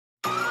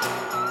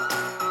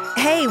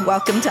Hey,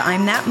 welcome to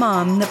I'm That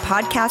Mom, the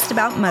podcast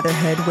about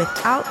motherhood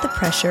without the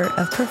pressure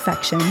of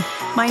perfection.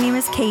 My name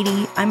is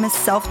Katie. I'm a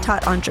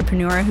self-taught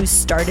entrepreneur who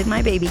started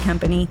my baby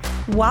company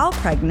while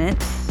pregnant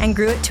and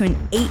grew it to an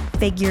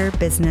 8-figure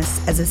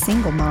business as a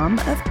single mom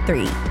of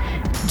 3.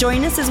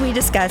 Join us as we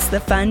discuss the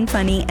fun,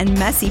 funny, and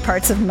messy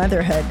parts of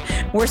motherhood.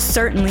 We're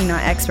certainly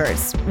not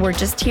experts. We're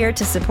just here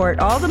to support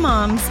all the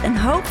moms and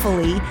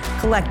hopefully,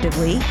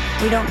 collectively,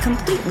 we don't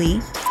completely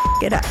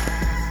it up.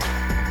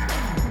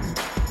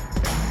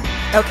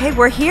 Okay,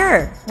 we're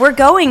here. We're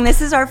going.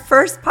 This is our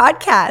first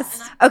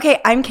podcast.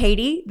 Okay, I'm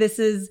Katie. This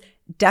is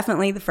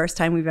definitely the first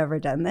time we've ever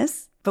done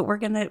this, but we're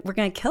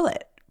gonna kill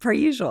it per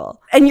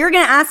usual. And you're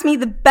gonna ask me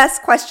the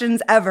best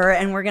questions ever,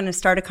 and we're gonna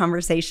start a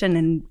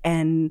conversation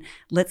and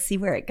let's see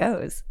where it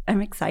goes.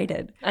 I'm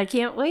excited. I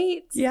can't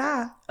wait.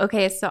 Yeah.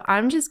 Okay, so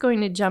I'm just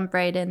going to jump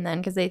right in then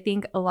because I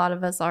think a lot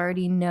of us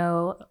already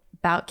know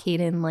about Kate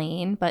and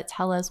Lane, but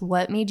tell us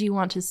what made you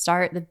want to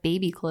start the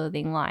baby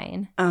clothing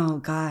line? Oh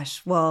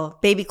gosh. Well,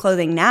 baby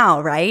clothing now,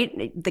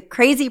 right? The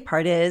crazy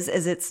part is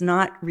it's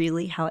not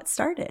really how it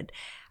started.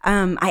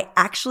 I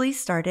actually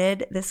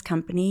started this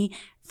company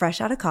fresh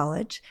out of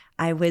college.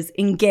 I was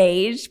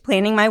engaged,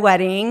 planning my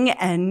wedding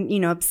and,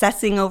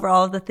 obsessing over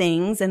all the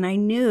things. And I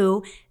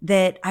knew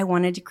that I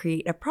wanted to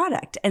create a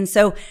product. And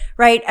so,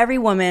 right, every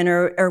woman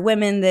or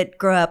women that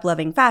grow up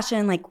loving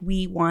fashion, like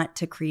we want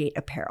to create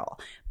apparel.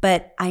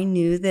 But I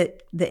knew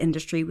that the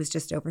industry was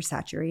just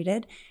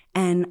oversaturated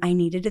and I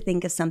needed to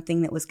think of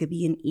something that was going to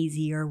be an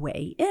easier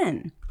way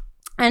in.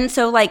 And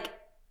so like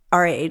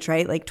our age,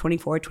 right? Like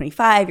 24,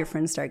 25, your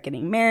friends start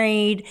getting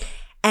married.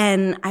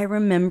 And I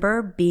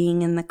remember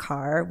being in the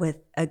car with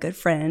a good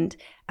friend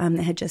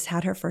that had just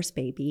had her first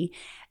baby.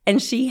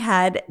 And she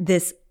had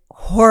this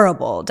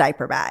horrible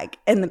diaper bag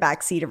in the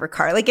back seat of her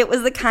car. Like it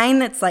was the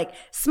kind that's like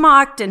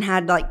smocked and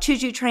had like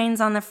choo-choo trains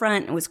on the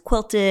front. It was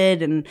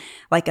quilted and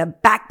like a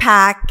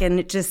backpack.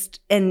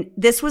 And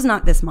this was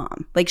not this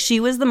mom. Like she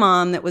was the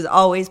mom that was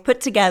always put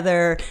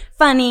together,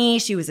 funny.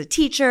 She was a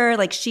teacher.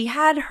 Like she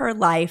had her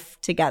life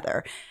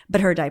together,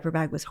 but her diaper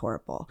bag was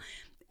horrible.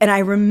 And I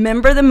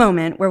remember the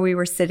moment where we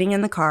were sitting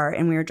in the car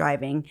and we were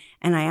driving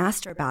and I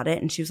asked her about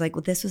it and she was like,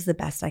 well, this was the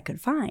best I could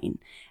find.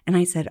 And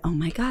I said, oh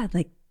my God,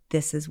 like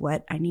this is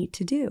what I need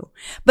to do.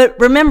 But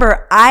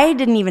remember, I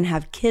didn't even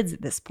have kids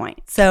at this point.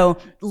 So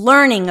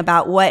learning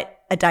about what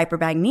a diaper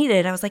bag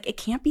needed, I was like, it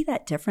can't be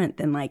that different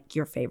than like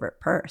your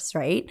favorite purse,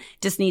 right?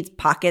 Just needs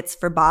pockets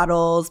for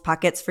bottles,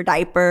 pockets for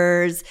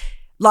diapers,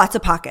 lots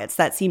of pockets.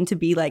 That seemed to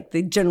be like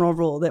the general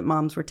rule that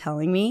moms were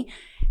telling me.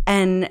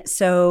 And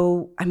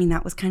so,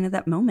 that was kind of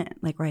that moment,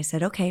 like where I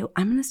said, okay,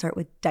 I'm going to start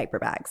with diaper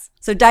bags.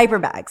 So diaper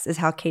bags is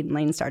how Kate and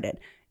Lane started,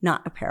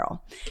 not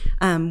apparel,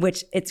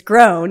 which it's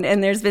grown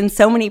and there's been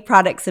so many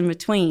products in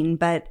between,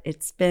 but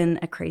it's been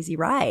a crazy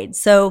ride.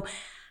 So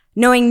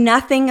knowing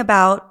nothing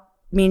about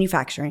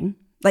manufacturing,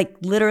 like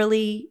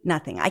literally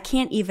nothing. I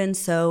can't even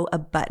sew a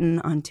button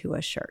onto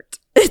a shirt.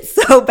 It's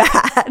so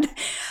bad.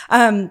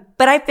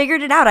 But I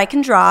figured it out. I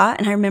can draw.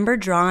 And I remember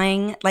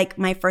drawing like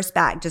my first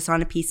bag just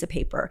on a piece of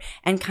paper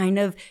and kind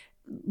of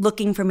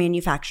looking for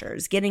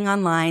manufacturers, getting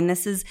online.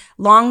 This is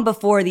long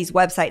before these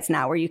websites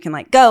now where you can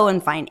like go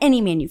and find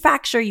any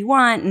manufacturer you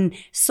want and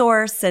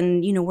source.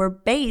 And, we're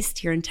based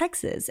here in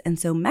Texas. And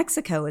so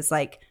Mexico is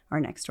like our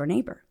next door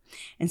neighbor.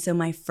 And so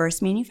my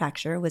first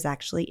manufacturer was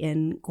actually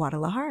in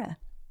Guadalajara.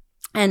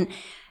 And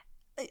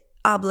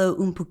hablo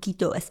un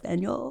poquito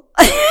español.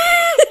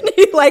 Do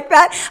you like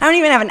that? I don't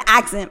even have an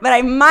accent, but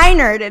I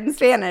minored in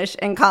Spanish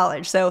in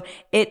college. So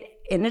it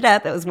ended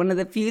up, it was one of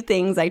the few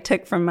things I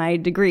took from my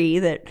degree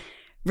that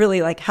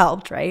really like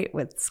helped, right,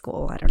 with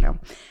school. I don't know.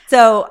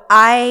 So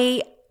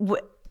I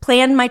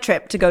planned my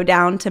trip to go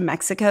down to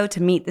Mexico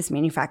to meet this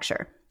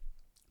manufacturer.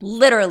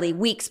 Literally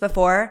weeks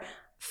before,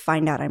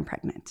 find out I'm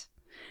pregnant.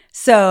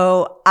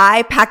 So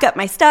I pack up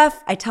my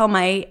stuff. I tell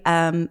my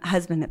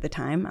husband at the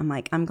time, I'm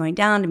like, I'm going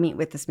down to meet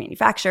with this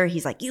manufacturer.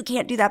 He's like, you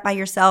can't do that by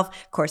yourself.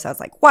 Of course, I was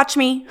like, watch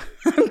me.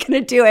 I'm going to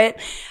do it.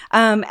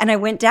 And I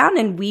went down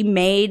and we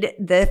made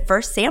the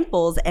first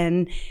samples.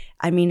 And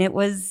it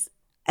was,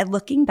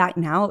 looking back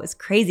now, it was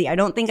crazy. I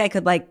don't think I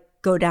could like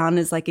go down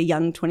as like a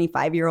young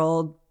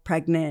 25-year-old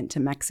pregnant to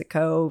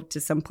Mexico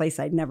to some place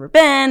I'd never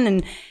been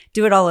and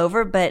do it all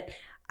over. But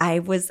I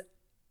was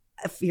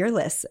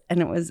fearless and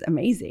it was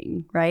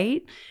amazing,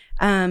 right?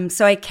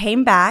 So I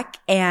came back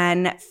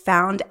and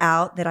found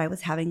out that I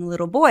was having a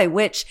little boy,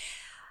 which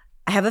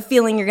I have a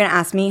feeling you're going to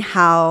ask me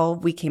how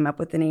we came up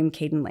with the name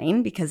Kate and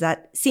Lane, because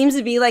that seems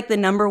to be like the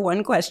number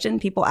one question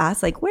people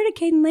ask, like, where did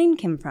Kate and Lane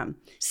come from?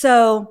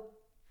 So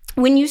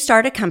when you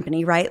start a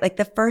company, right, like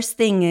the first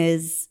thing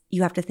is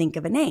you have to think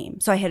of a name.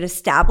 So I had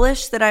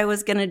established that I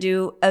was going to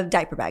do a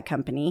diaper bag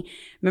company.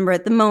 Remember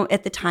at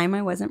the time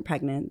I wasn't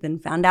pregnant, then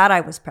found out I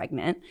was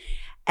pregnant.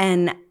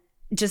 And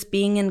just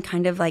being in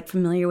kind of like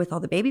familiar with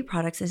all the baby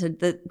products, I said,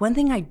 the one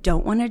thing I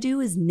don't want to do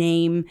is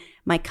name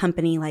my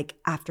company like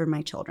after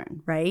my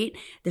children, right?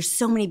 There's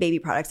so many baby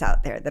products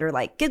out there that are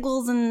like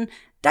Giggles and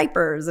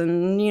diapers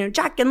and,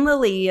 Jack and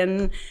Lily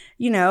and,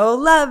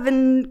 Love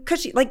and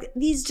Cushy, like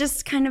these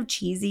just kind of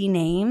cheesy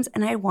names.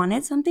 And I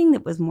wanted something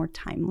that was more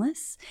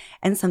timeless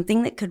and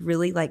something that could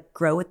really like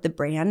grow with the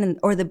brand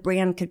or the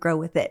brand could grow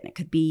with it. And it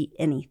could be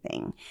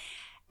anything.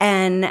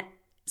 And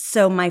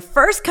so my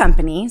first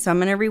company, so I'm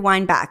going to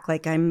rewind back,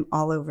 like I'm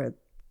all over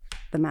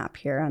the map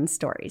here on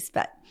stories,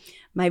 but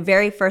my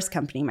very first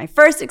company, my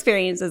first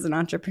experience as an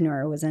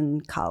entrepreneur was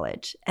in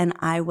college, and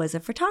I was a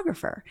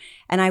photographer,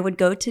 and I would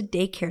go to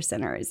daycare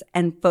centers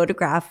and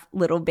photograph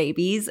little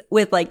babies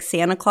with like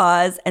Santa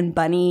Claus and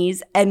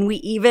bunnies. And we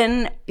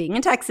even, being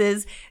in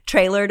Texas,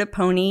 trailered a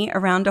pony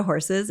around to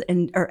horses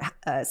or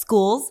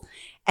schools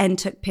and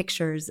took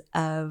pictures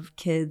of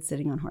kids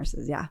sitting on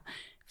horses. Yeah.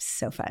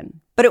 So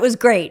fun. But it was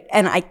great.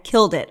 And I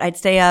killed it. I'd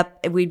stay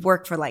up. We'd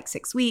work for like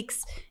 6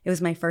 weeks. It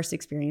was my first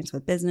experience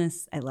with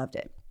business. I loved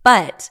it.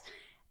 But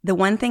the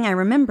one thing I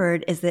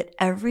remembered is that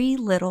every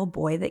little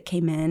boy that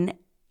came in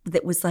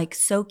that was like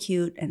so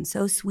cute and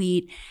so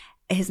sweet,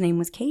 his name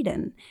was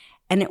Caden.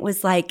 And it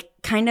was like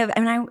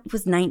I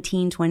was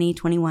 19, 20,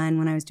 21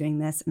 when I was doing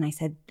this. And I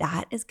said,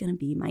 that is going to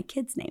be my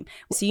kid's name.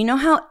 So you know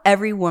how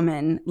every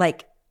woman,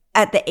 like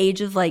at the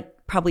age of like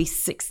probably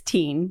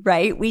 16,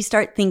 right? We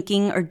start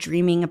thinking or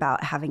dreaming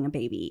about having a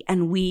baby,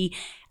 and we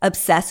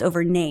obsess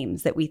over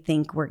names that we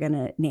think we're going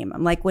to name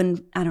them. Like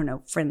when, I don't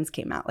know, Friends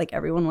came out, like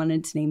everyone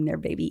wanted to name their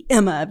baby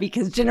Emma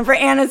because Jennifer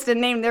Aniston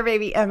named their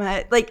baby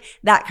Emma, like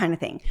that kind of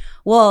thing.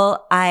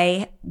 Well,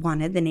 I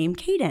wanted the name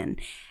Caden.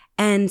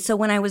 And so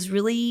when I was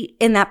really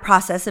in that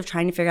process of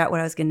trying to figure out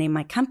what I was going to name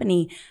my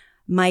company,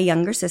 my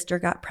younger sister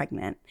got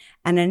pregnant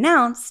and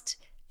announced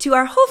to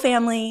our whole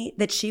family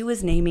that she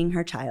was naming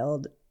her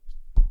child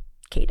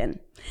Caden.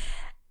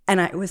 And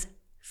I was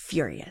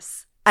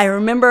furious. I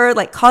remember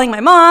like calling my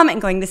mom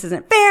and going, this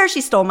isn't fair.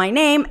 She stole my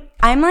name.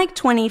 I'm like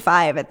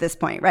 25 at this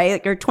point, right?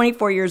 Like you're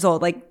 24 years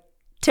old, like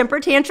temper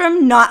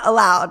tantrum, not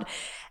allowed.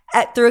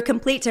 Through a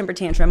complete temper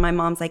tantrum, my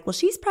mom's like, well,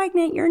 she's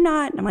pregnant. You're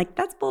not. And I'm like,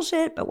 that's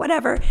bullshit, but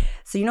whatever.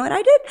 So you know what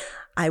I did?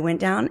 I went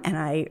down and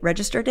I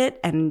registered it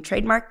and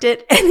trademarked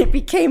it, and it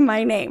became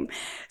my name.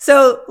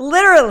 So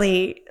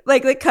literally,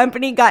 like the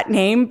company got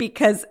named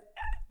because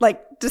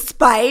like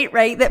despite,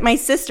 right, that my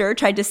sister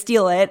tried to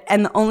steal it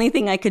and the only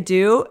thing I could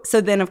do.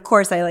 So then of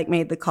course I like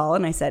made the call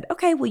and I said,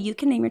 okay, well you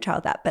can name your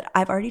child that, but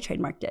I've already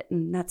trademarked it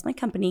and that's my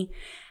company.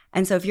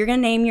 And so if you're going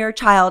to name your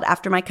child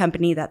after my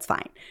company, that's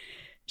fine.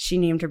 She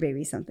named her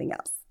baby something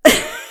else.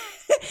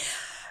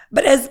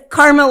 But as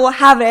karma will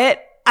have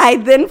it, I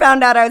then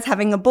found out I was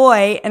having a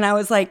boy and I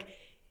was like,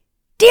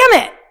 damn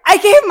it. I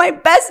gave my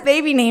best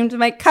baby name to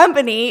my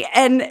company.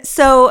 And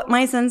so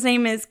my son's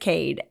name is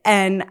Cade.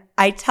 And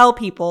I tell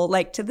people,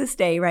 like to this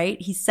day,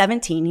 right? He's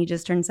 17. He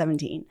just turned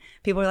 17.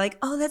 People are like,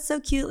 oh, that's so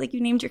cute. Like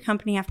you named your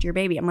company after your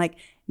baby. I'm like,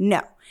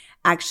 no,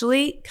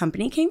 actually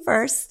company came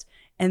first.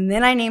 And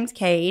then I named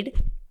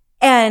Cade.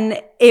 And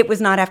it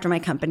was not after my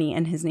company.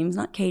 And his name's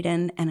not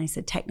Caden. And I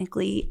said,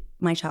 technically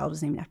my child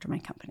was named after my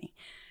company.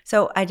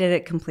 So I did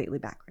it completely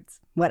backwards.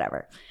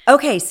 Whatever.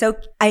 Okay, so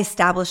I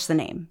established the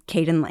name,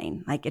 Caden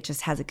Lane. Like it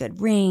just has a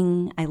good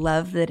ring. I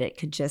love that it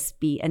could just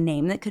be a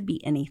name that could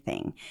be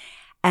anything.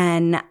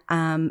 And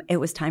it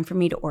was time for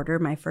me to order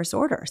my first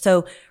order.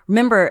 So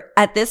remember,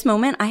 at this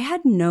moment, I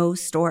had no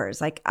stores.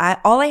 Like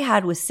all I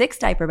had was 6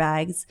 diaper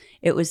bags.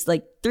 It was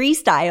like 3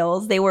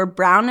 styles. They were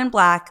brown and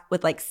black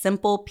with like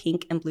simple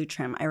pink and blue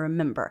trim, I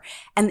remember.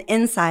 And the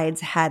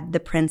insides had the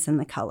prints and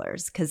the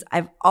colors because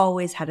I've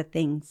always had a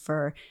thing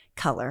for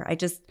color.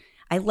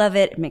 I love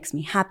it. It makes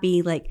me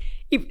happy. Like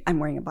I'm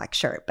wearing a black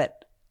shirt,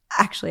 but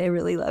actually I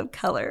really love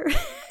color.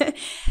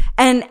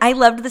 And I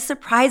loved the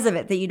surprise of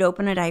it, that you'd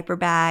open a diaper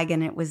bag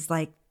and it was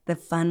like the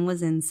fun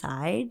was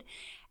inside.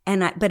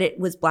 But it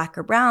was black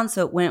or brown,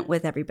 so it went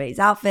with everybody's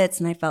outfits.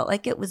 And I felt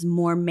like it was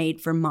more made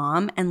for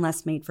mom and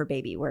less made for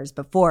baby. Whereas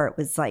before it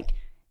was like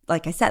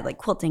I said, like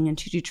quilting and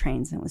choo-choo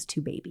trains, and it was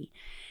too baby.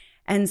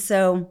 And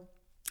so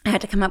I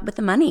had to come up with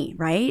the money,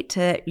 right?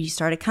 You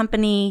start a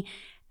company.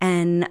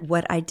 And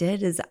what I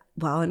did is,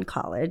 well, in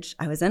college,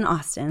 I was in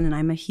Austin and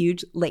I'm a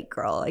huge lake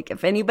girl. Like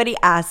if anybody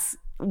asks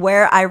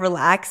where I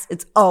relax,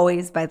 it's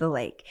always by the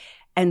lake.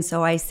 And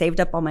so I saved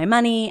up all my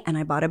money and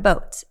I bought a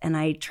boat and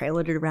I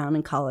trailered it around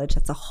in college.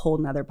 That's a whole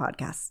nother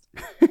podcast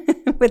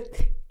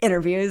with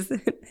interviews.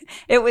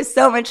 It was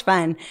so much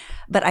fun,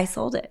 but I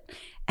sold it.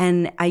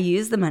 And I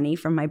used the money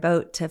from my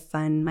boat to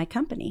fund my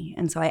company.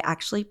 And so I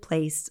actually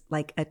placed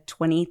like a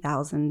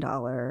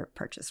 $20,000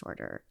 purchase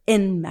order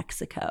in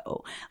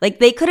Mexico. Like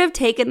they could have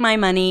taken my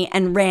money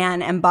and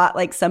ran and bought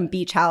like some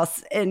beach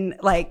house and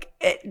like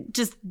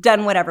just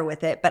done whatever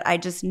with it. But I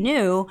just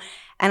knew,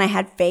 and I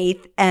had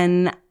faith,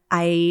 and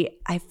I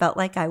felt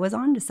like I was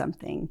onto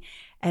something.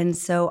 And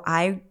so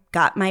I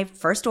got my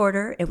first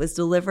order. It was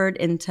delivered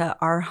into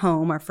our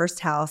home, our first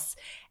house,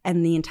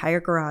 and the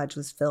entire garage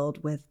was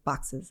filled with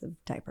boxes of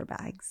diaper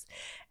bags.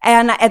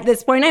 And at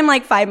this point, I'm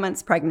like 5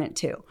 months pregnant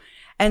too.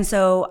 And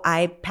so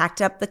I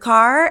packed up the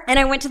car and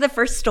I went to the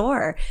first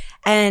store.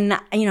 And,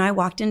 I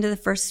walked into the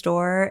first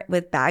store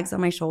with bags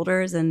on my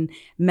shoulders and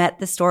met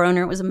the store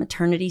owner. It was a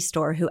maternity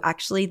store who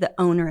actually the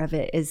owner of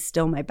it is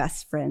still my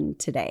best friend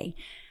today.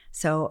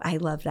 So I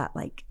love that,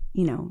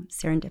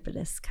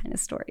 serendipitous kind of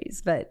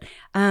stories. But,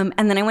 and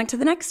then I went to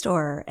the next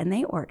store and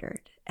they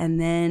ordered.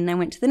 And then I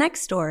went to the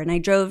next store and I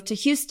drove to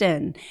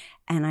Houston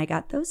and I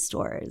got those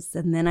stores.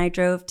 And then I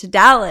drove to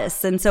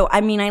Dallas. And so, I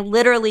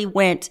literally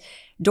went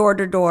door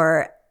to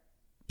door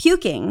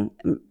puking,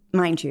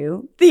 mind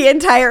you, the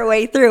entire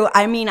way through.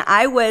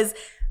 I was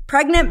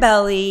pregnant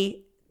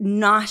belly,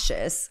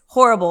 nauseous,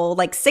 horrible,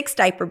 6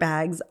 diaper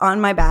bags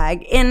on my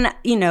bag in,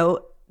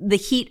 the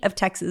heat of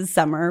Texas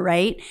summer,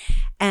 right?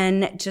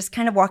 And just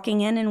kind of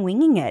walking in and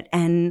winging it.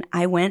 And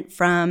I went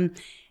from,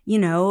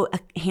 a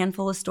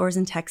handful of stores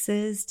in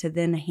Texas to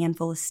then a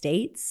handful of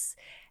states,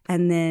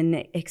 and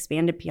then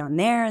expanded beyond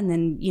there, and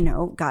then,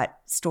 got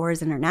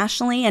stores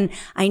internationally. And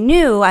I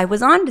knew I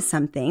was onto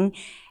something,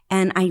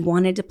 and I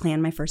wanted to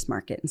plan my first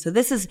market. And so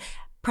this is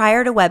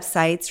prior to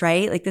websites,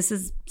 right? This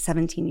is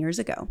 17 years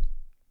ago.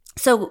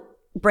 So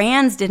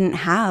brands didn't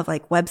have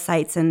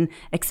websites and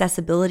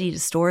accessibility to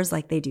stores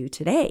like they do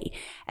today.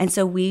 And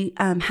so we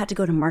had to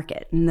go to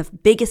market, and the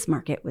biggest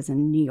market was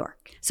in New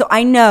York. So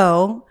I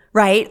know,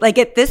 right?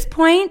 At this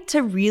point,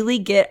 to really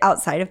get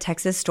outside of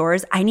Texas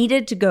stores, I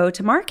needed to go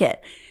to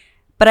market.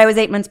 But I was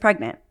 8 months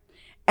pregnant.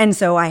 And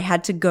so I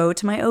had to go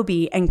to my OB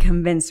and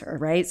convince her,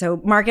 right?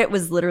 So market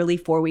was literally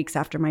 4 weeks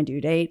after my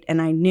due date.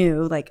 And I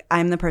knew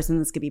I'm the person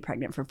that's going to be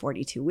pregnant for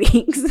 42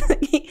 weeks.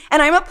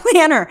 And I'm a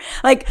planner.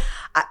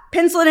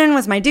 Pencil it in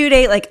was my due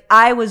date.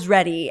 I was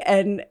ready.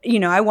 And,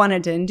 I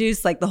wanted to induce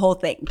the whole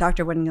thing.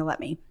 Doctor wouldn't let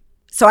me.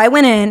 So I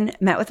went in,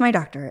 met with my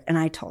doctor, and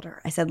I told her,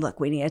 I said, look,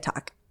 we need to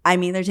talk.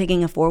 I'm either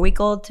taking a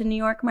 4-week-old to New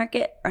York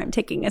market or I'm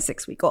taking a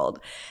 6-week-old.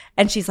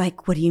 And she's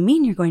like, what do you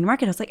mean you're going to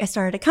market? I was like, I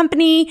started a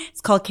company.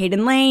 It's called Katy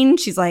Mimari.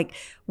 She's like,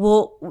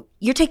 well,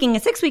 you're taking a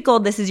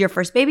 6-week-old. This is your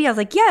first baby. I was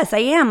like, yes, I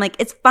am.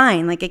 It's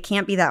fine. It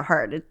can't be that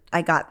hard.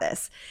 I got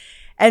this.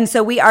 And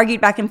so we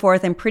argued back and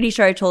forth. I'm pretty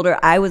sure I told her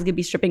I was going to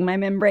be stripping my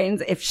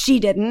membranes if she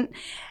didn't.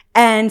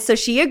 And so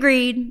she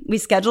agreed. We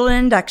scheduled an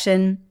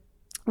induction,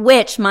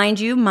 which, mind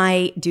you,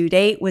 my due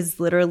date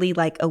was literally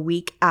a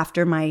week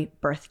after my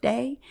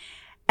birthday.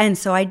 And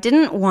so I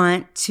didn't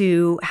want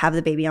to have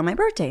the baby on my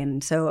birthday.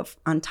 And so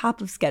on top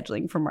of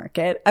scheduling for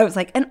market, I was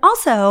like, and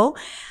also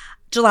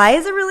July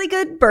is a really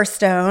good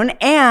birthstone.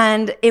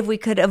 And if we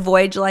could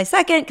avoid July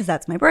 2nd, because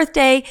that's my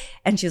birthday.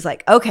 And she was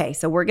like, okay,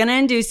 so we're going to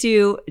induce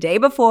you a day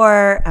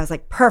before. I was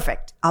like,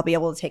 perfect. I'll be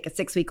able to take a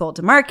 6-week-old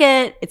to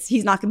market.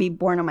 He's not going to be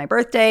born on my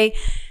birthday.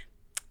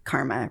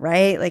 Karma,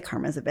 right?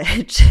 Karma's a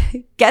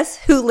bitch. Guess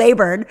who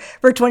labored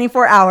for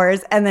 24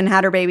 hours and then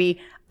had her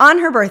baby on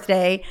her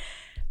birthday?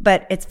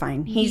 But it's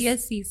fine. Via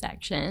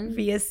C-section.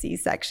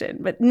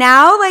 But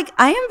now,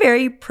 I am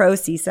very pro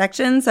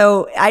C-section.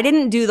 So I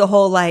didn't do the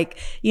whole,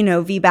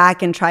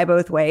 VBAC and try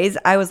both ways.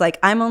 I was like,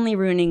 I'm only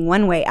ruining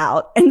one way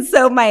out. And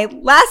so my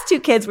last 2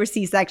 kids were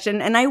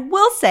C-section. And I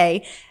will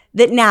say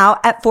that now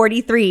at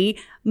 43,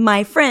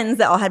 my friends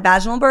that all had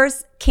vaginal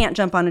births can't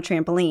jump on a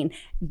trampoline.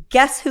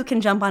 Guess who can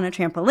jump on a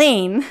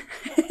trampoline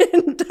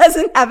and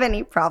doesn't have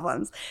any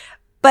problems?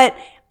 But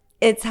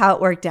it's how it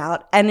worked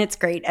out, and it's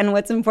great. And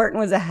what's important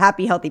was a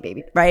happy, healthy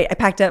baby, right? I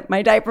packed up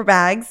my diaper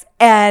bags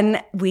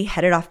and we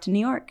headed off to New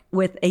York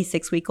with a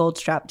 6-week-old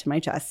strapped to my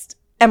chest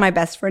and my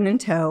best friend in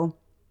tow.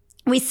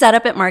 We set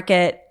up at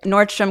market.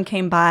 Nordstrom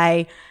came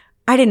by.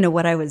 I didn't know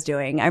what I was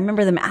doing. I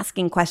remember them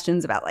asking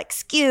questions about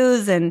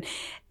SKUs and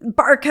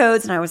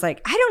barcodes. And I was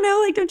like, I don't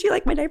know. Don't you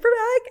like my diaper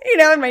bag?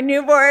 And my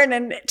newborn.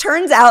 And it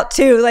turns out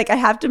too, I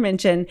have to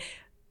mention,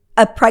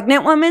 a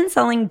pregnant woman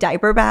selling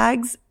diaper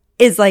bags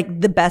is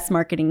the best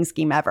marketing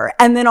scheme ever.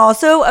 And then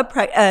also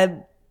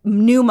a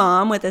new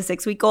mom with a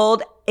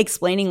 6-week-old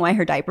explaining why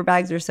her diaper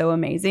bags are so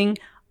amazing.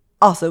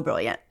 Also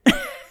brilliant.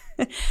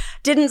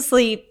 Didn't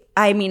sleep.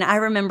 I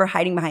remember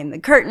hiding behind the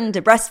curtain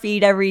to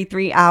breastfeed every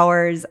 3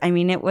 hours.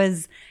 It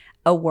was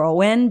a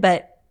whirlwind,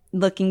 but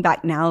looking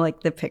back now,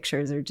 the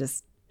pictures are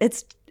just,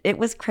 it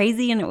was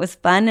crazy and it was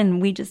fun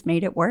and we just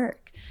made it work.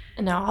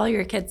 And now all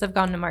your kids have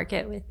gone to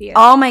market with you.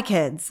 All my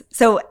kids.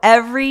 So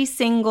every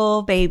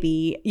single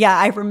baby. Yeah,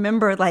 I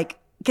remember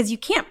because you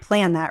can't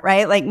plan that,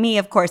 right? Me,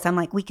 of course, I'm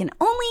we can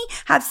only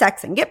have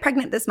sex and get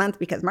pregnant this month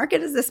because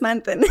market is this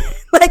month. And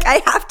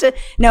I have to,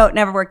 no, it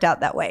never worked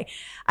out that way.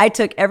 I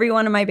took every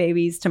one of my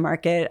babies to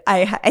market.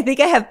 I think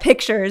I have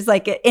pictures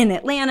in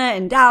Atlanta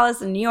and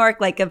Dallas and New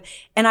York,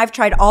 and I've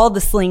tried all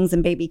the slings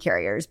and baby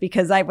carriers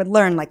because I would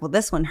learn well,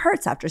 this one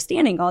hurts after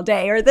standing all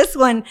day or this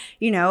one,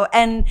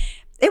 and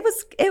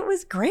it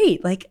was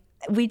great.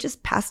 We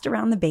just passed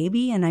around the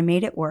baby and I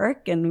made it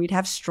work, and we'd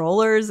have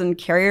strollers and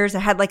carriers. I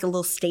had a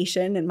little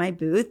station in my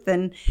booth,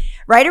 and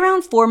right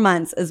around 4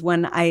 months is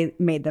when I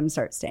made them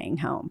start staying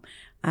home.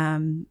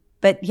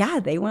 But yeah,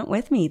 they went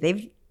with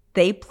me.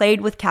 They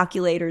played with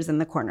calculators in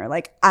the corner.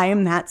 I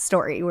am that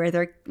story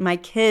where my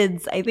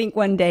kids, I think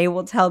one day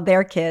will tell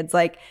their kids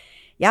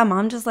yeah,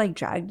 mom just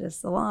dragged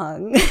us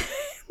along.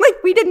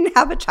 We didn't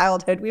have a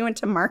childhood. We went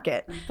to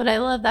market. But I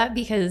love that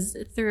because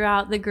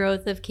throughout the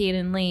growth of Kate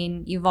and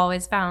Lane, you've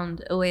always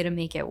found a way to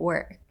make it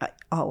work.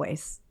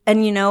 Always. And,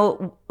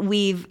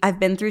 I've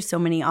been through so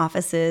many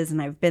offices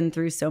and I've been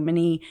through so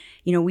many,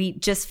 we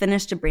just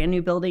finished a brand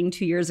new building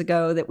 2 years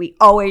ago that we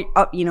always,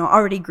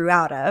 already grew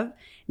out of.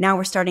 Now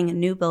we're starting a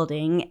new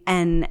building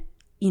and,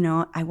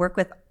 I work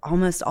with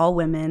almost all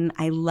women.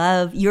 I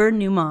love your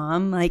new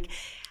mom. Like,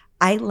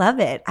 I love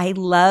it. I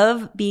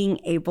love being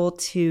able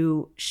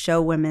to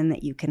show women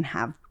that you can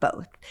have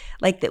both,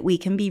 like that we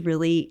can be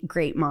really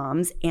great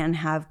moms and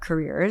have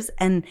careers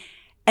and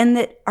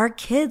that our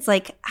kids,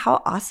 like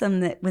how awesome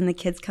that when the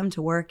kids come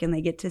to work and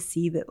they get to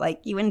see that like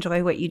you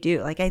enjoy what you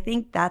do. Like I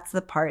think that's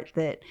the part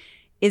that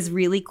is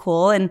really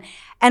cool. And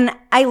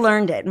I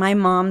learned it. My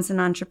mom's an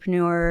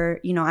entrepreneur.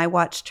 I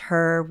watched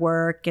her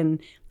work. And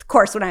of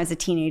course, when I was a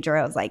teenager,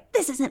 I was like,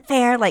 this isn't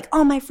fair. Like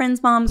all my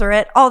friends' moms are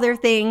at all their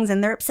things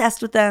and they're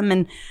obsessed with them.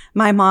 And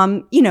my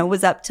mom,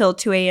 was up till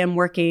 2 a.m.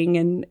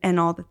 working and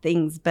all the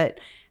things. But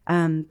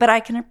I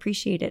can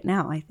appreciate it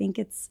now. I think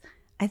it's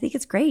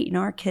great.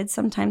 Our kids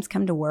sometimes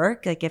come to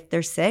work, like if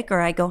they're sick, or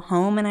I go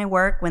home and I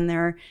work when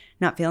they're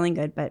not feeling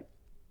good. But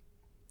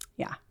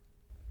yeah.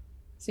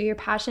 So your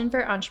passion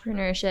for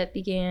entrepreneurship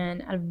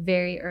began at a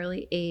very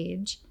early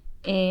age,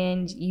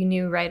 and you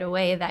knew right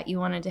away that you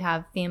wanted to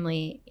have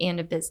family and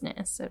a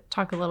business. So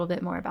talk a little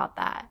bit more about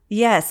that.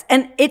 Yes.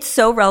 And it's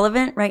so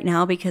relevant right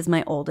now because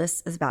my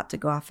oldest is about to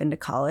go off into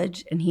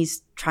college and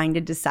he's trying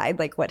to decide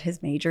like what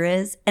his major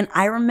is. And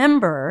I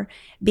remember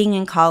being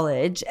in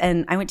college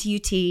and I went to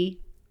UT,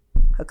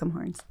 hook 'em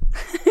horns.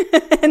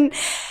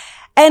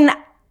 and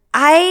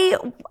I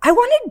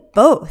wanted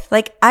both.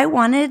 Like I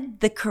wanted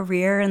the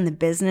career and the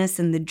business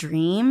and the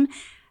dream,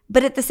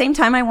 but at the same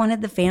time I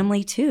wanted the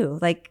family too.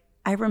 Like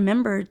I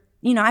remember,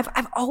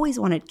 I've always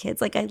wanted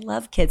kids. Like I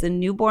love kids, a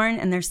newborn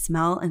and their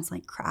smell and it's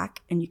like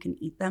crack and you can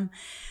eat them.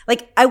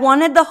 Like I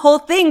wanted the whole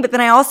thing, but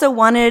then I also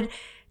wanted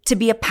to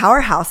be a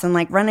powerhouse and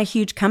like run a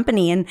huge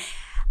company. And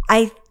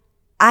I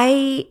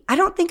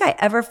don't think I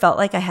ever felt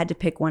like I had to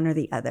pick one or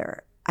the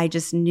other. I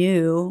just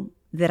knew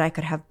that I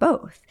could have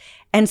both.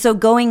 And so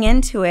going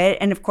into it,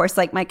 and of course,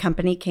 like my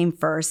company came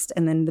first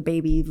and then the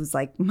baby was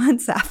like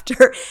months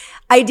after.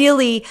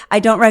 Ideally, I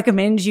don't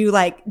recommend you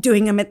like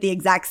doing them at the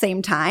exact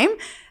same time.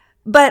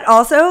 But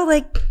also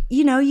like,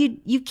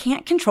 you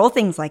can't control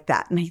things like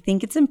that. And I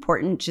think it's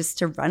important just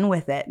to run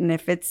with it. And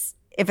if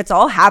it's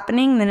all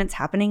happening, then it's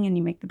happening and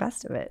you make the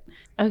best of it.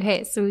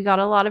 Okay, so we got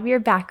a lot of your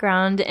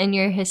background and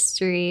your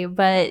history,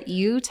 but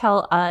you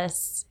tell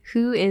us,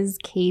 who is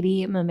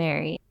Katy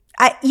Mimari?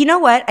 You know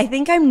what? I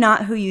think I'm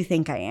not who you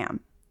think I am.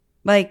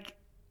 Like,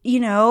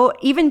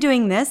 even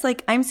doing this,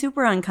 like I'm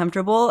super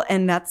uncomfortable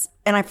and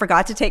I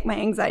forgot to take my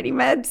anxiety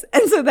meds.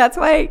 And so that's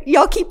why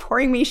y'all keep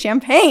pouring me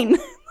champagne.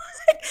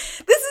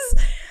 This is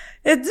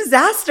a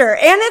disaster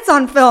and it's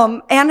on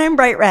film and I'm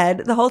bright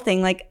red, the whole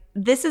thing. Like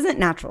this isn't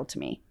natural to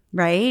me,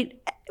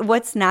 right?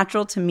 What's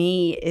natural to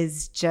me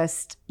is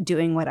just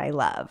doing what I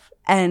love.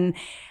 And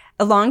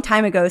a long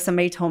time ago,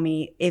 somebody told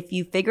me, if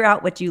you figure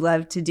out what you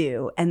love to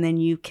do and then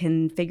you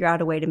can figure out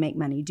a way to make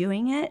money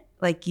doing it,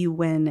 like you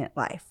win at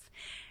life.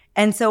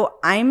 And so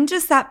I'm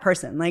just that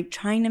person, like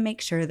trying to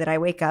make sure that I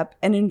wake up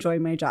and enjoy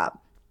my job.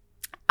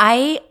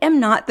 I am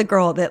not the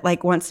girl that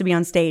like wants to be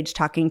on stage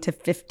talking to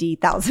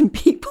 50,000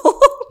 people.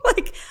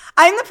 Like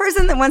I'm the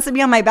person that wants to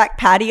be on my back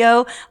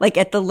patio, like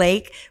at the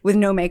lake with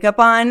no makeup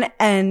on.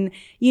 And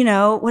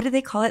what do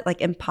they call it?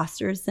 Like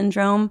imposter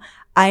syndrome.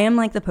 I am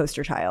like the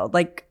poster child,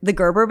 like the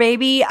Gerber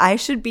baby. I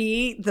should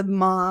be the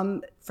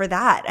mom for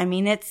that. I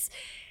mean,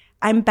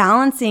 I'm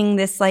balancing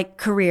this like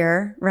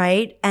career,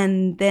 right?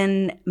 And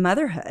then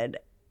motherhood.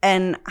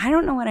 And I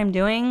don't know what I'm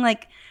doing.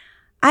 Like,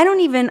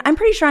 I'm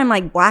pretty sure I'm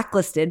like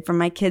blacklisted from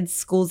my kids'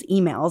 school's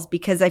emails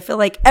because I feel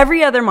like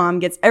every other mom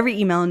gets every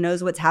email and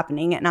knows what's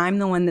happening. And I'm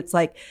the one that's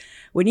like,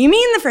 what do you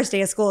mean the first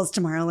day of school is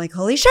tomorrow? Like,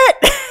 holy shit.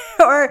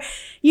 Or,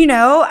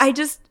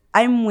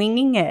 I'm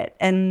winging it.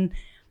 And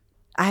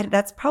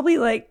that's probably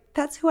like,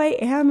 that's who I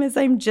am, is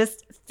I'm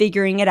just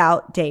figuring it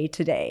out day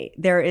to day.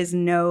 There is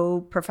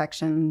no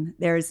perfection.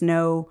 There is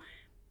no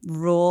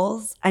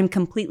rules. I'm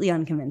completely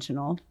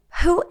unconventional.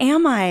 Who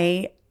am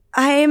I?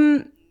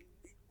 I'm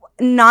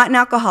not an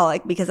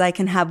alcoholic because I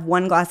can have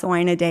one glass of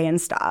wine a day and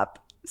stop.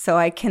 So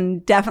I can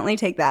definitely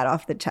take that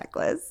off the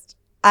checklist.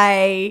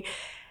 I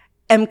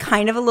am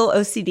kind of a little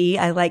OCD.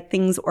 I like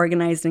things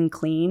organized and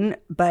clean,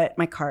 but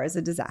my car is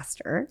a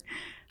disaster.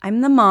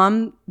 I'm the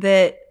mom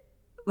that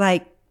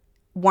like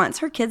wants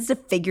her kids to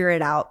figure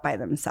it out by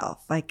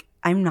themselves. Like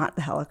I'm not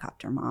the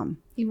helicopter mom.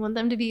 You want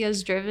them to be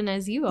as driven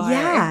as you are.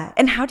 Yeah.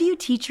 And how do you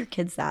teach your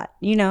kids that?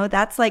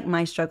 That's like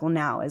my struggle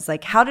now is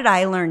like, how did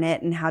I learn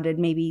it? And how did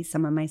maybe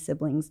some of my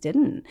siblings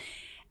didn't?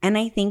 And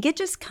I think it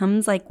just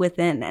comes like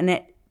within, and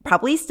it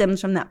probably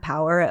stems from that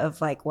power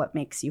of like what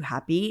makes you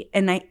happy.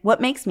 And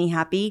what makes me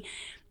happy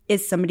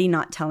is somebody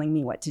not telling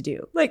me what to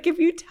do. Like if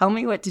you tell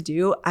me what to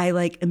do, I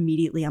like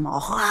immediately I'm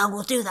all,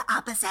 we'll do the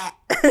opposite,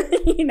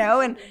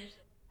 and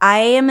I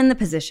am in the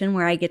position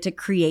where I get to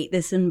create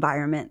this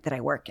environment that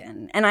I work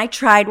in. And I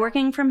tried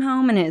working from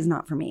home and it is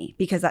not for me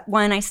because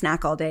one, I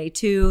snack all day.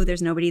 Two,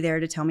 there's nobody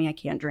there to tell me I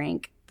can't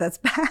drink. That's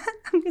bad.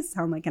 I'm going to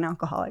sound like an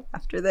alcoholic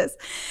after this.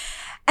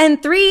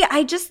 And three,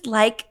 I just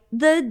like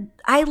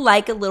I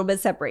like a little bit of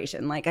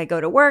separation. Like I go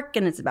to work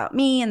and it's about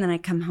me and then I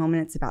come home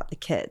and it's about the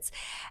kids.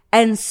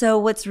 And so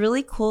what's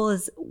really cool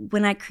is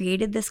when I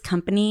created this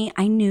company,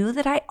 I knew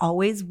that I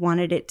always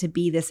wanted it to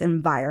be this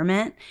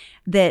environment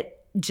that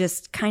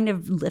just kind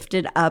of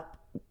lifted up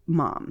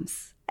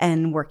moms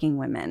and working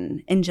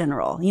women in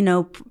general,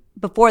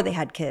 before they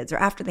had kids or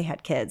after they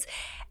had kids.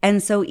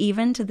 And so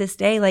even to this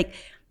day, like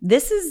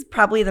this is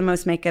probably the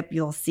most makeup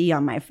you'll see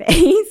on my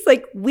face.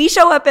 Like we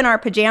show up in our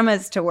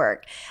pajamas to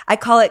work. I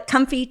call it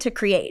comfy to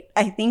create.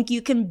 I think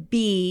you can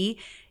be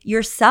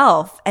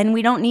yourself and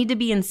we don't need to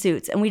be in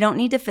suits and we don't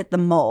need to fit the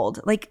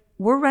mold. Like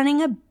we're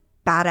running a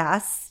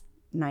badass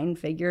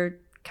 9-figure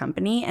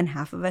company and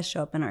half of us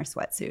show up in our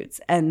sweatsuits.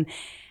 And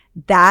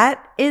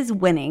that is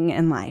winning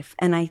in life.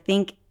 And I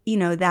think,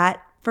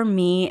 that for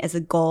me as a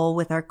goal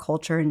with our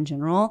culture in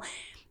general,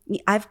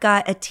 I've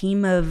got a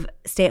team of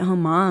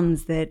stay-at-home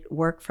moms that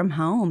work from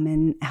home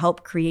and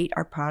help create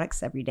our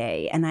products every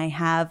day. And I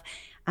have,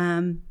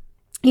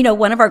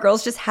 one of our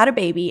girls just had a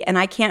baby and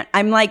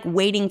I'm like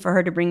waiting for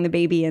her to bring the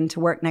baby into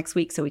work next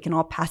week so we can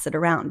all pass it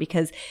around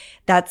because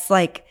that's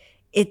like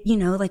it,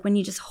 like when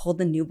you just hold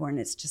the newborn,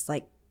 it's just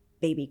like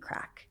baby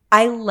crack.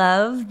 I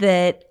love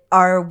that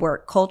our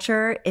work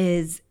culture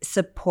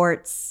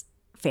supports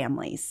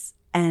families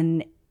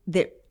and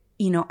that,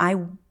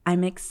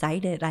 I'm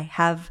excited. I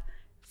have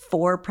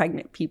 4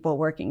 pregnant people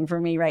working for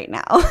me right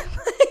now.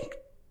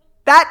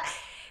 That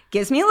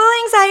gives me a little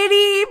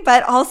anxiety,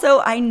 but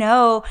also I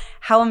know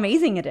how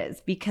amazing it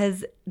is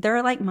because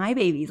they're like my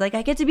babies. Like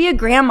I get to be a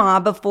grandma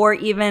before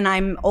even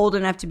I'm old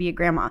enough to be a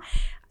grandma.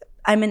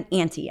 I'm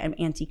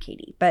Auntie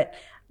Katy, but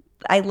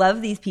I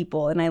love these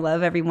people and I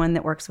love everyone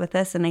that works with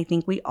us. And I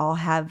think we all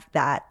have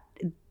that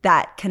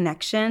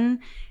connection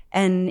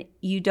and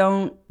you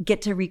don't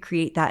get to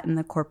recreate that in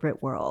the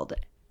corporate world.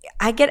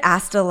 I get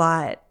asked a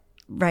lot,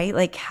 right?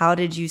 Like, how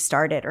did you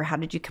start it or how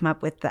did you come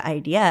up with the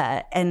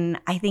idea? And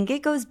I think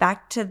it goes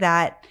back to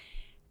that,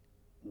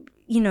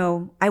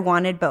 I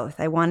wanted both.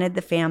 I wanted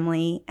the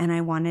family and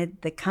I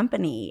wanted the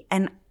company.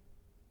 And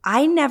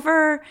I'm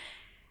not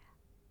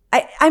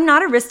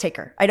a risk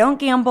taker. I don't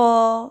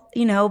gamble,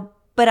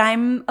 but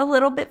I'm a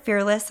little bit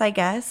fearless, I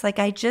guess. Like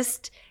I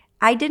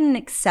didn't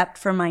accept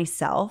for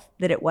myself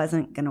that it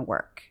wasn't going to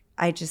work.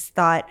 I just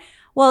thought,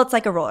 well, it's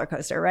like a roller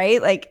coaster,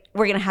 right? Like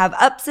we're going to have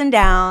ups and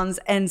downs.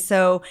 And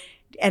so,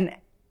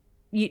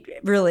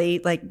 really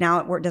like now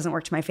it doesn't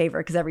work to my favor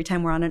because every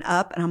time we're on an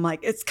up and I'm like,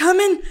 it's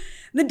coming,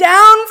 the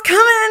down's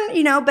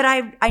coming, but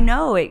I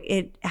know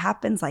it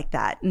happens like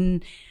that.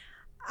 And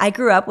I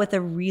grew up with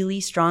a really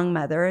strong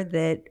mother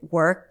that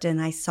worked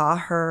and I saw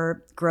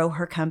her grow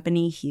her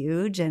company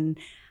huge and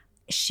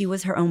she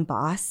was her own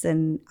boss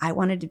and I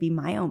wanted to be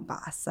my own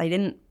boss. I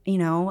didn't,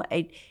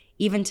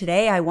 even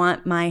today I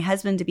want my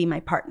husband to be my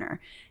partner.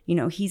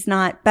 He's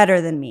not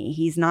better than me.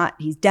 He's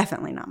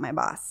definitely not my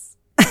boss.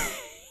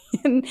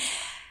 and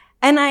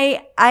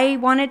I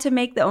wanted to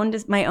make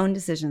my own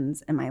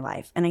decisions in my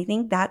life. And I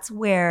think that's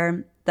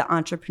where the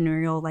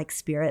entrepreneurial like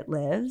spirit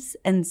lives.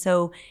 And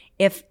so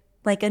if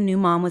like a new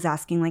mom was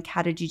asking like,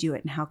 how did you do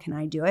it and how can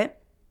I do it?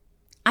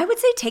 I would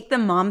say take the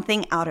mom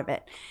thing out of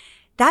it.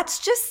 That's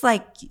just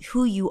like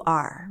who you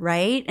are,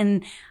 right?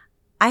 And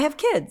I have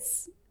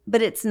kids,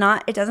 but it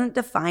doesn't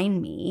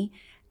define me.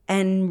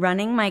 And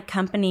running my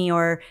company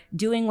or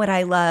doing what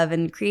I love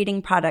and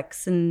creating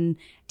products and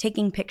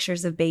taking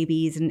pictures of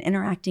babies and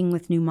interacting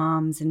with new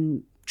moms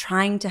and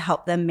trying to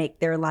help them make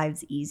their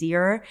lives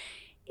easier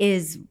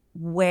is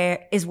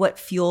what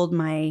fueled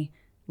my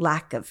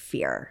lack of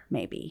fear,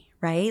 maybe,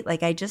 right?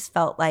 Like I just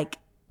felt like,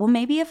 well,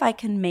 maybe if I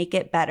can make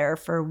it better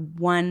for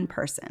one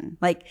person,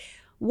 like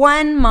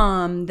one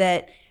mom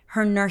that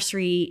her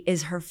nursery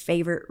is her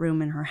favorite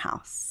room in her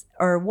house,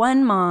 or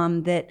one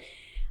mom that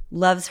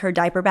loves her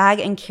diaper bag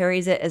and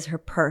carries it as her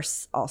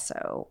purse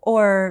also.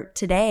 Or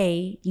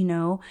today,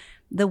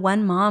 the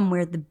one mom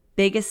where the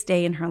biggest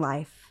day in her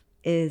life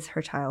is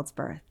her child's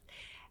birth.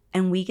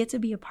 And we get to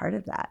be a part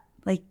of that.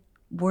 Like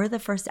we're the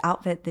first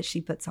outfit that she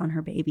puts on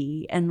her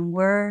baby and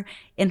we're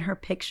in her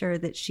picture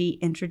that she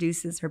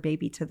introduces her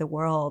baby to the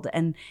world.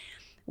 And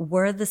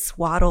we're the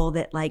swaddle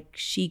that like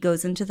she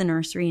goes into the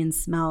nursery and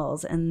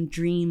smells and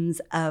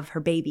dreams of her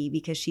baby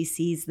because she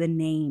sees the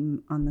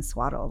name on the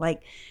swaddle.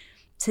 Like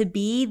to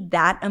be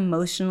that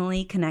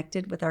emotionally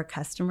connected with our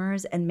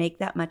customers and make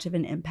that much of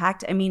an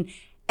impact. I mean,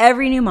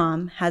 every new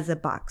mom has a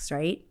box,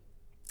 right?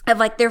 Of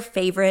like their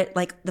favorite,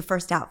 like the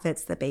first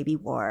outfits the baby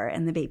wore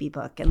and the baby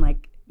book and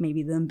like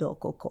maybe the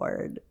umbilical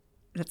cord.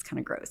 That's kind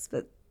of gross,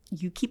 but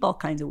you keep all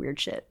kinds of weird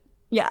shit.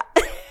 Yeah.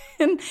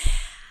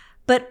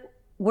 But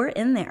we're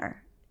in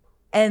there.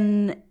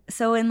 And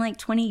so in like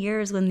 20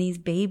 years when these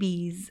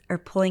babies are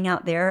pulling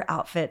out their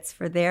outfits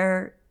for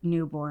their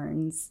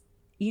newborns,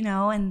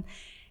 and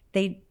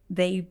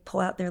they pull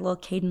out their little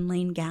Caden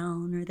Lane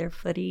gown or their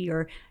footy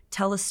or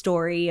tell a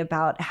story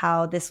about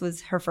how this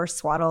was her first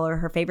swaddle or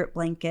her favorite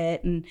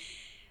blanket. And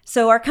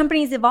so our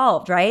company's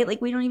evolved, right?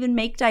 Like, we don't even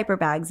make diaper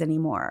bags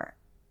anymore,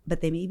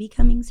 but they may be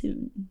coming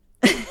soon.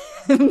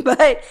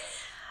 but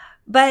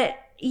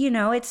you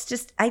know, it's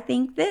just, I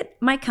think that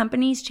my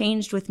company's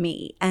changed with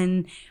me,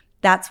 and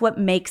that's what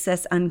makes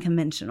us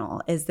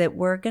unconventional, is that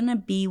we're going to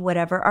be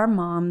whatever our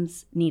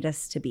moms need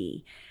us to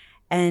be.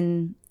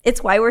 And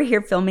it's why we're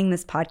here filming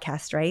this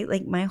podcast, right?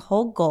 Like, my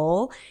whole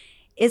goal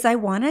is I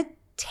want to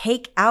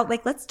take out,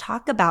 like, let's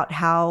talk about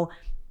how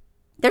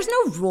there's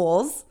no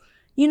rules.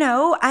 You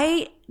know,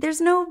 there's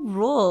no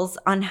rules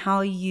on how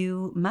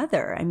you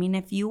mother. I mean,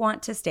 if you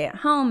want to stay at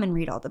home and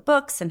read all the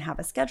books and have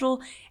a schedule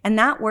and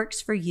that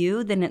works for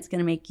you, then it's going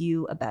to make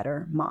you a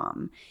better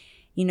mom.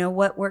 You know,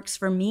 what works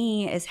for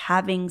me is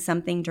having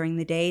something during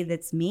the day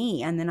that's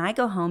me. And then I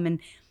go home, and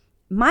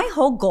my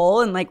whole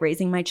goal in like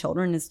raising my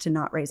children is to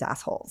not raise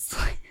assholes.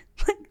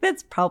 Like,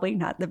 that's probably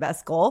not the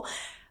best goal.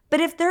 But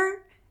if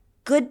they're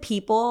good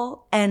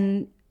people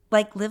and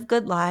like live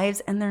good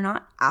lives and they're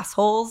not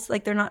assholes,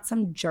 like they're not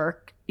some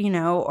jerk, you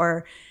know,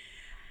 or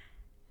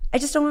I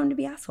just don't want them to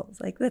be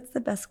assholes. Like, that's the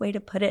best way to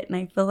put it. And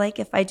I feel like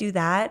if I do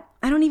that,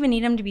 I don't even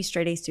need them to be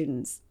straight A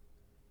students.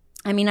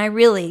 I mean, I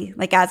really,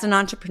 like, as an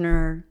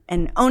entrepreneur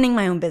and owning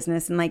my own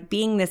business and like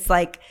being this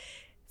like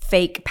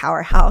fake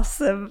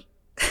powerhouse of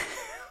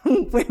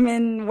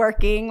women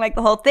working, like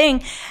the whole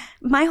thing,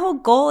 my whole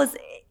goal is,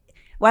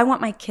 well, I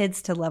want my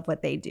kids to love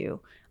what they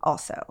do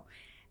also.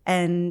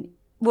 And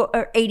well,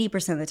 or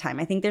 80% of the time.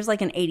 I think there's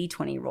like an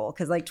 80-20 rule,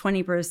 because like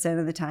 20%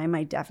 of the time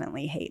I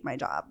definitely hate my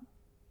job.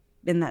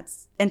 And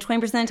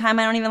 20% of the time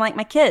I don't even like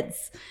my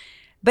kids.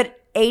 But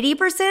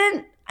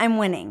 80% I'm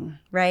winning,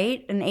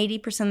 right? And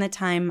 80% of the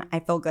time I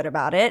feel good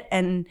about it.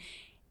 And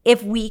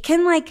if we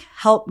can like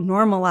help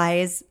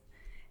normalize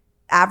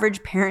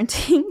average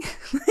parenting,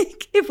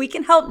 like if we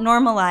can help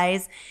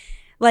normalize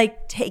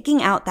like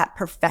taking out that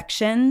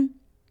perfection,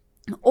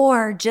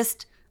 or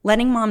just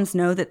letting moms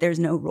know that there's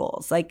no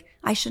rules. Like,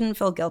 I shouldn't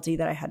feel guilty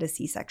that I had a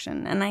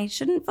C-section, and I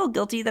shouldn't feel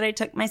guilty that I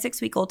took my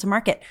 6-week-old to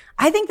market.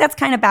 I think that's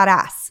kind of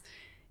badass.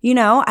 You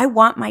know, I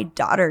want my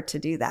daughter to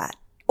do that,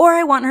 or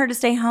I want her to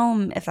stay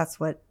home if that's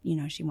what, you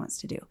know, she wants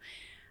to do.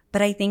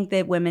 But I think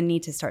that women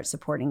need to start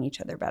supporting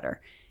each other better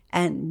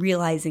and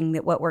realizing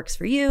that what works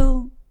for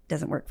you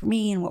doesn't work for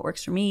me, and what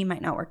works for me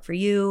might not work for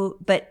you.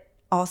 But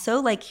also,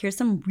 like, here's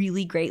some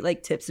really great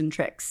like tips and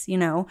tricks. You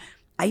know,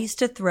 I used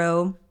to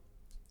throw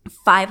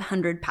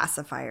 500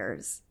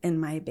 pacifiers in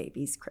my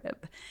baby's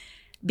crib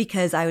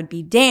because I would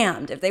be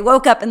damned if they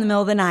woke up in the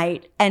middle of the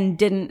night and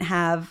didn't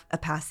have a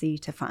passy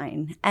to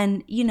find.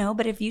 And, you know,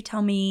 but if you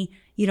tell me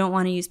you don't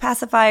want to use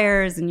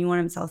pacifiers and you want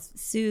them to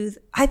self-soothe,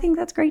 I think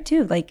that's great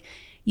too. Like,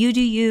 you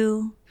do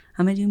you,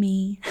 I'm going to do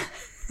me.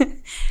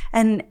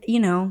 And, you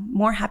know,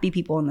 more happy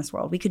people in this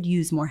world. We could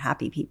use more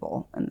happy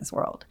people in this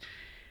world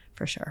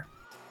for sure.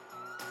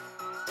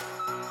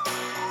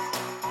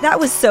 That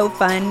was so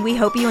fun. We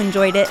hope you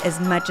enjoyed it as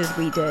much as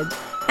we did.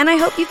 And I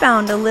hope you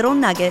found a little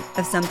nugget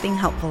of something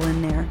helpful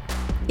in there.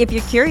 If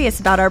you're curious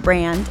about our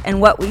brand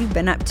and what we've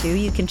been up to,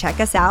 you can check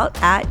us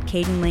out at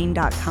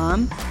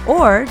cadenlane.com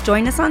or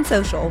join us on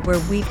social, where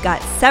we've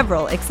got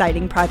several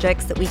exciting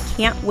projects that we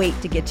can't wait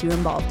to get you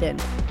involved in.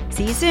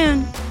 See you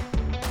soon.